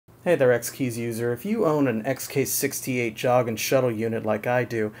Hey there, XKEYS user. If you own an XK68 jog and shuttle unit like I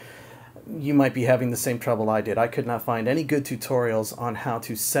do, you might be having the same trouble I did. I could not find any good tutorials on how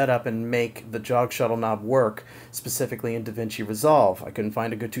to set up and make the jog shuttle knob work, specifically in DaVinci Resolve. I couldn't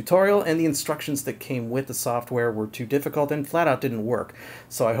find a good tutorial, and the instructions that came with the software were too difficult and flat out didn't work.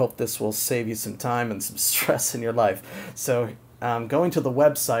 So I hope this will save you some time and some stress in your life. So going to the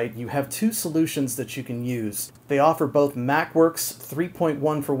website, you have two solutions that you can use. They offer both MacWorks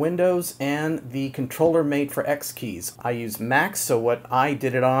 3.1 for Windows and the ControllerMate for XKEYS. I use Mac, so what I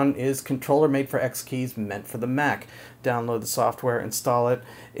did it on is ControllerMate for XKEYS, meant for the Mac. Download the software, install it.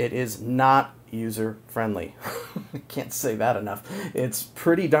 It is not user-friendly. I can't say that enough. It's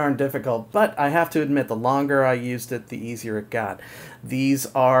pretty darn difficult, but I have to admit, the longer I used it, the easier it got. These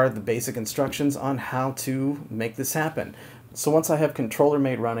are the basic instructions on how to make this happen. So once I have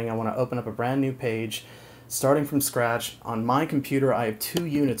ControllerMate running, I want to open up a brand new page, starting from scratch. On my computer, I have two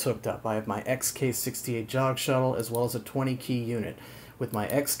units hooked up. I have my XK68 Jog Shuttle as well as a 20 key unit. With my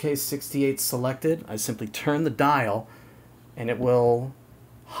XK68 selected, I simply turn the dial and it will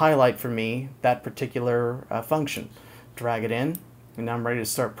highlight for me that particular function. Drag it in, and now I'm ready to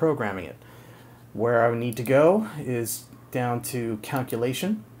start programming it. Where I need to go is down to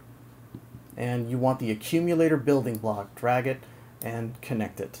calculation, and you want the accumulator building block. Drag it and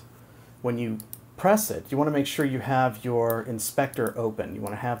connect it. When you press it, you want to make sure you have your inspector open. You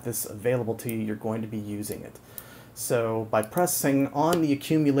want to have this available to you. You're going to be using it. So by pressing on the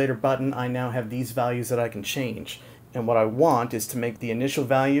accumulator button, I now have these values that I can change. And what I want is to make the initial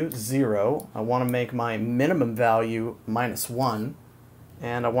value 0. I want to make my minimum value -1.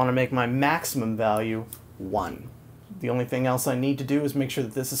 And I want to make my maximum value 1. The only thing else I need to do is make sure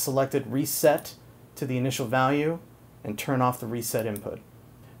that this is selected, reset to the initial value, and turn off the reset input.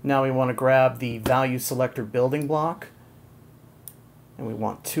 Now we want to grab the value selector building block, and we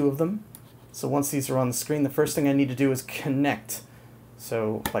want 2 of them. So once these are on the screen, the first thing I need to do is connect.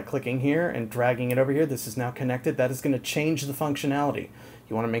 So by clicking here and dragging it over here, this is now connected. That is going to change the functionality.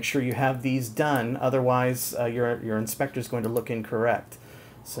 You want to make sure you have these done, otherwise your inspector is going to look incorrect.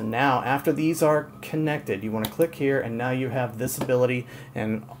 So now, after these are connected, you want to click here, and now you have this ability,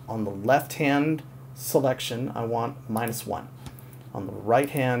 and on the left-hand selection, I want -1. On the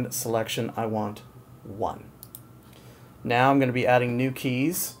right-hand selection, I want 1. Now I'm going to be adding new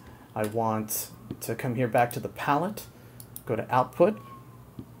keys. I want to come here back to the palette, go to Output.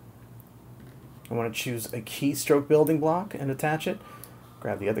 I want to choose a keystroke building block and attach it.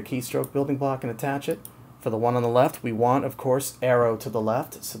 Grab the other keystroke building block and attach it. For the one on the left, we want, of course, arrow to the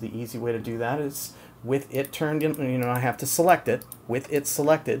left. So the easy way to do that is with it turned in, I have to select it. With it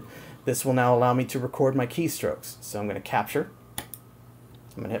selected, this will now allow me to record my keystrokes. So I'm going to capture.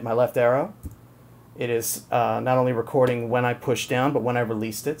 I'm going to hit my left arrow. It is not only recording when I push down, but when I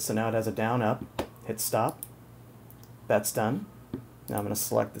released it. So now it has a down, up. Hit stop. That's done. Now I'm going to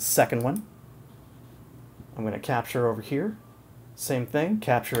select the second one. I'm going to capture over here. Same thing,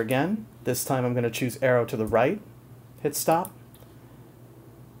 capture again. This time I'm going to choose arrow to the right, hit stop,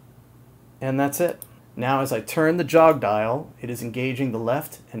 and that's it. Now as I turn the jog dial, it is engaging the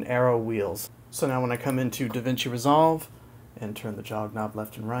left and arrow wheels. So now when I come into DaVinci Resolve and turn the jog knob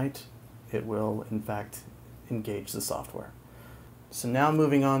left and right, it will in fact engage the software. So now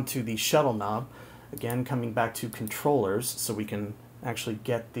moving on to the shuttle knob, again coming back to controllers so we can actually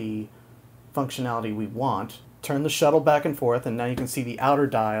get the functionality we want. Turn the shuttle back and forth, and now you can see the outer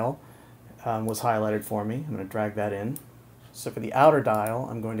dial was highlighted for me. I'm going to drag that in. So for the outer dial,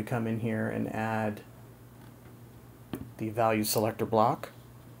 I'm going to come in here and add the value selector block.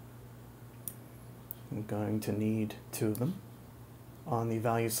 I'm going to need 2 of them. On the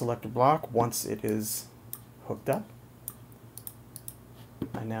value selector block, once it is hooked up,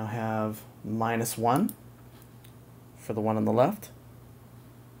 I now have -1 for the one on the left,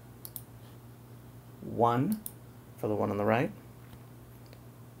 1 for the one on the right.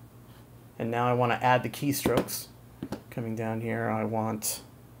 And now I want to add the keystrokes. Coming down here, I want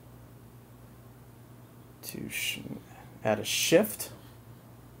to add a shift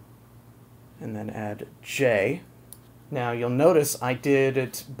and then add J. Now you'll notice I did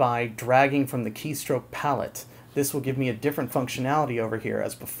it by dragging from the keystroke palette. This will give me a different functionality over here.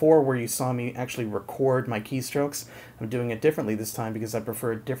 As before, where you saw me actually record my keystrokes, I'm doing it differently this time because I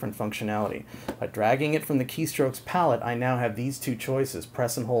prefer a different functionality. By dragging it from the keystrokes palette, I now have these 2 choices,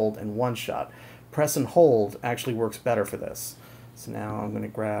 press and hold and one shot. Press and hold actually works better for this. So now I'm going to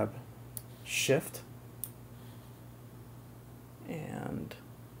grab Shift and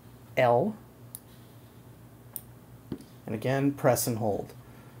L, and again press and hold.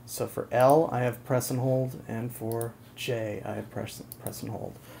 So for L, I have press and hold, and for J, I have press and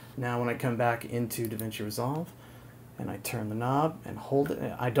hold. Now when I come back into DaVinci Resolve and I turn the knob and hold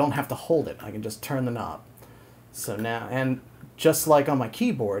it, I don't have to hold it, I can just turn the knob. So now, and just like on my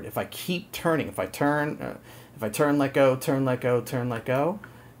keyboard, if I keep turning, if I turn, let go, turn, let go, turn, let go,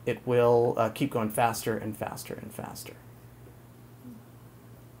 it will keep going faster and faster and faster.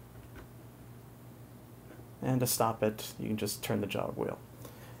 And to stop it, you can just turn the jog wheel.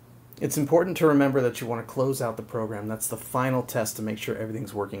 It's important to remember that you want to close out the program. That's the final test to make sure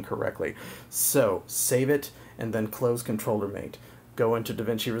everything's working correctly. So save it and then close ControllerMate. Go into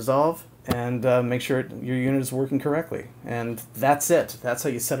DaVinci Resolve and make sure your unit is working correctly. And that's it. That's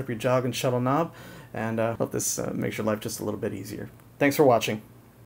how you set up your jog and shuttle knob. And hope this makes your life just a little bit easier. Thanks for watching.